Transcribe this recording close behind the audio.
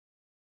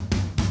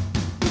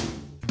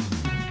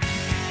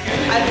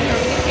I've been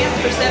coming to camp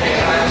for 7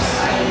 years.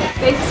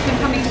 Faith's been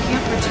coming to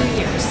camp for 2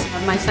 years.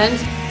 My son's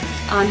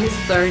on his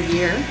 3rd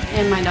year,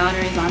 and my daughter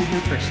is on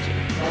her 1st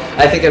year.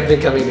 I think I've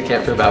been coming to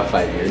camp for about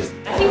 5 years.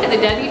 I think that the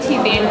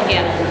WT Band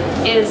Camp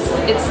it's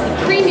the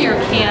premier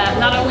camp,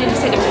 not only in the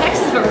state of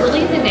Texas, but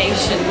really in the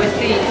nation, with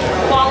the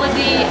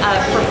quality of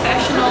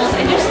professionals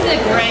and just the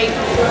great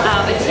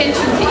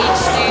attention to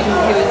each student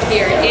who is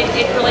here. It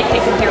really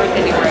can't compare with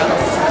anywhere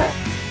else.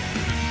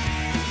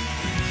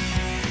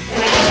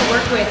 And I get to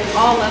work with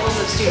all levels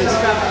of students,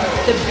 from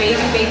the baby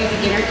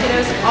beginner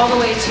kiddos all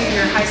the way to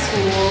your high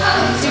school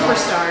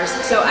superstars.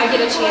 So I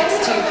get a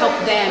chance to help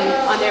them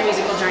on their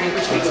musical journey,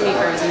 which makes me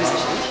grow as a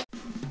musician.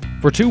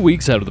 For 2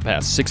 weeks out of the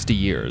past 60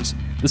 years,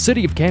 the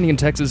city of Canyon,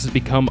 Texas has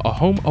become a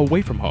home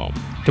away from home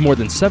to more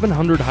than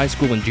 700 high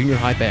school and junior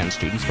high band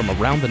students from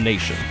around the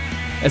nation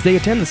as they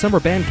attend the summer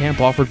band camp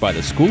offered by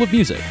the School of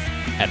Music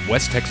at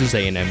West Texas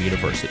A&M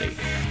University.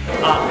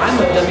 I'm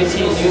a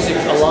WT Music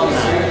alumni,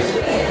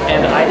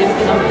 and I didn't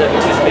come to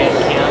WT's band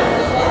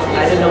camp.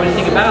 I didn't know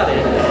anything about it,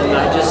 and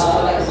I just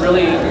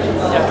really,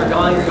 after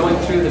going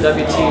through the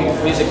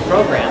WT Music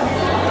program,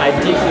 I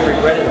deeply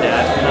regretted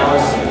that, and I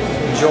was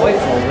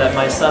joyful that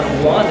my son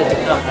wanted to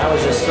come. I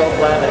was just so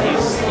glad that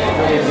he's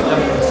really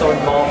becoming so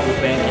involved with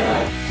band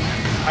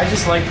camp. I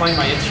just like playing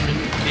my instrument,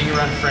 being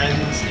around friends,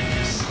 and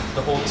just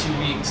the whole 2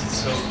 weeks.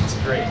 It's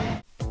great.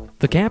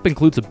 The camp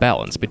includes a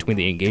balance between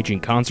the engaging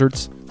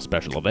concerts,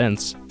 special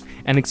events,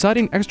 and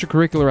exciting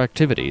extracurricular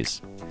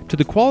activities, to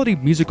the quality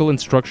musical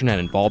instruction and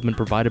involvement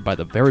provided by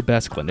the very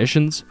best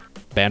clinicians,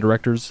 band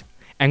directors,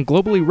 and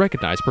globally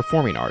recognized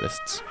performing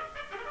artists.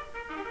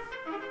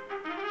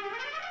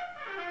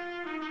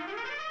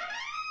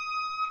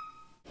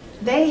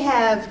 They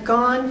have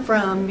gone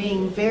from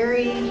being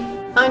very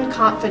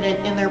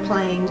unconfident in their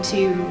playing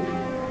to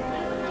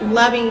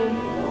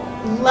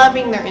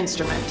loving their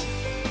instrument.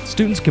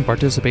 Students can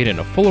participate in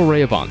a full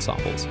array of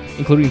ensembles,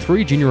 including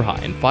 3 junior high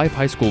and 5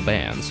 high school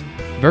bands,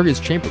 various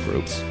chamber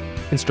groups,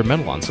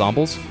 instrumental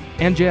ensembles,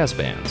 and jazz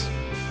bands.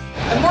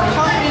 I'm more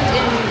confident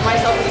in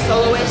myself as a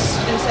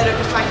soloist instead of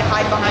just trying to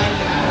hide behind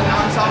an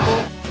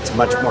ensemble. It's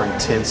much more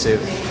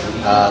intensive.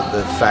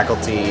 The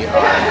faculty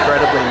are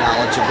incredibly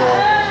knowledgeable,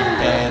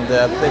 and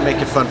they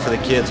make it fun for the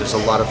kids. There's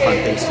a lot of fun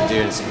things to do,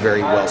 and it's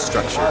very well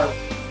structured.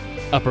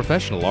 A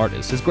professional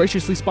artist is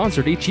graciously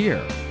sponsored each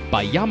year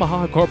by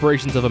Yamaha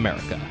Corporations of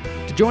America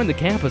to join the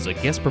camp as a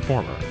guest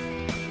performer.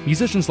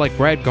 Musicians like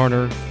Brad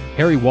Garner,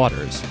 Harry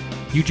Waters,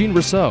 Eugene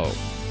Rousseau,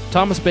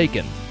 Thomas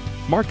Bacon,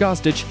 Mark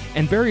Gostich,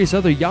 and various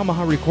other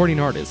Yamaha recording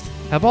artists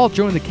have all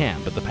joined the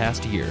camp in the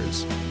past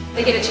years.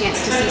 They get a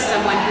chance to see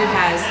someone who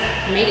has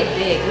made it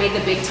big, made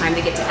the big time.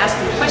 They get to ask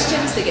them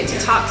questions, they get to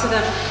talk to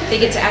them, they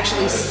get to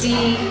actually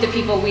see the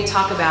people we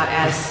talk about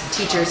as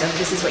teachers of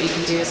this is what you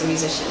can do as a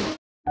musician.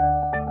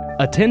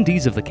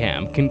 Attendees of the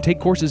camp can take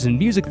courses in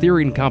music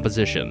theory and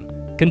composition,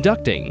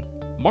 conducting,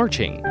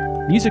 marching,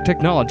 music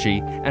technology,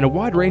 and a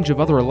wide range of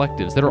other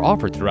electives that are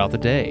offered throughout the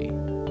day.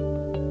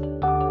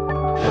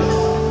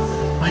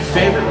 My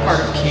favorite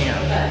part of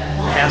camp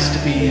has to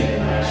be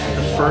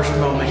the first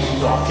moment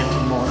you walk into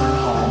Northern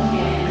Home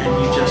and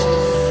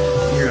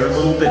you're a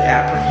little bit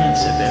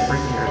apprehensive every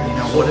year. You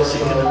know, what is it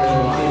going to be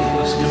like?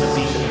 Who's going to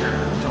be here?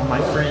 You know,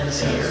 my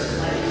friends here.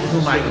 Who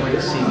am I going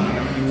to see? You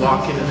know, you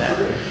walk into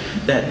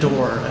that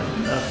door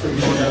of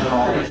Northern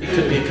Home. It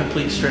could be a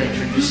complete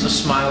stranger. Just the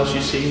smiles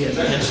you see, and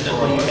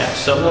instantly you have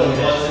someone.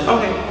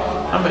 Okay,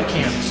 I'm at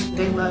camp.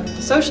 They love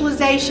the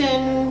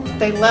socialization.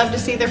 They love to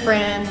see their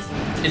friends.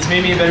 It's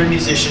made me a better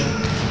musician,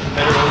 a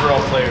better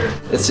overall player.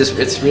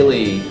 It's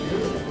really,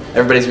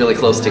 everybody's really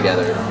close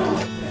together.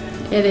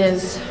 It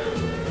is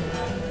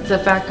the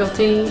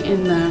faculty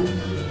in the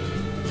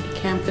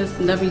campus.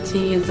 WT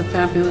is a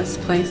fabulous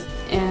place,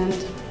 and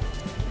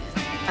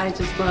I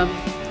just love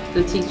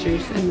the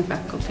teachers and the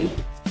faculty.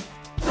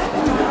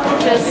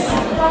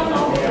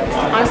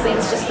 Honestly,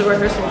 it's just the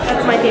rehearsal.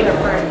 That's my favorite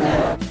part.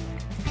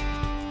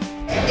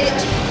 It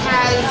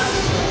has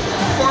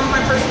formed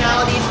my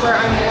personality to where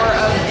I'm more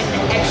of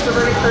an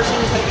extroverted person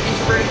instead of an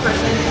introverted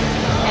person,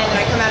 and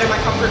I come out of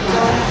my comfort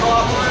zone a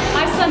lot more.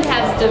 My son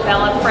has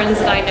developed friends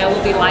that I know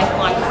will be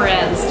lifelong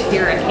friends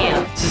here at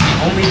camp. This is the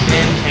only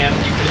band camp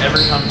you could ever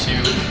come to.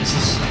 This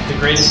is the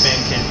greatest band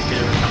camp you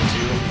could ever come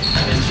to,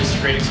 and it's just a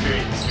great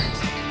experience.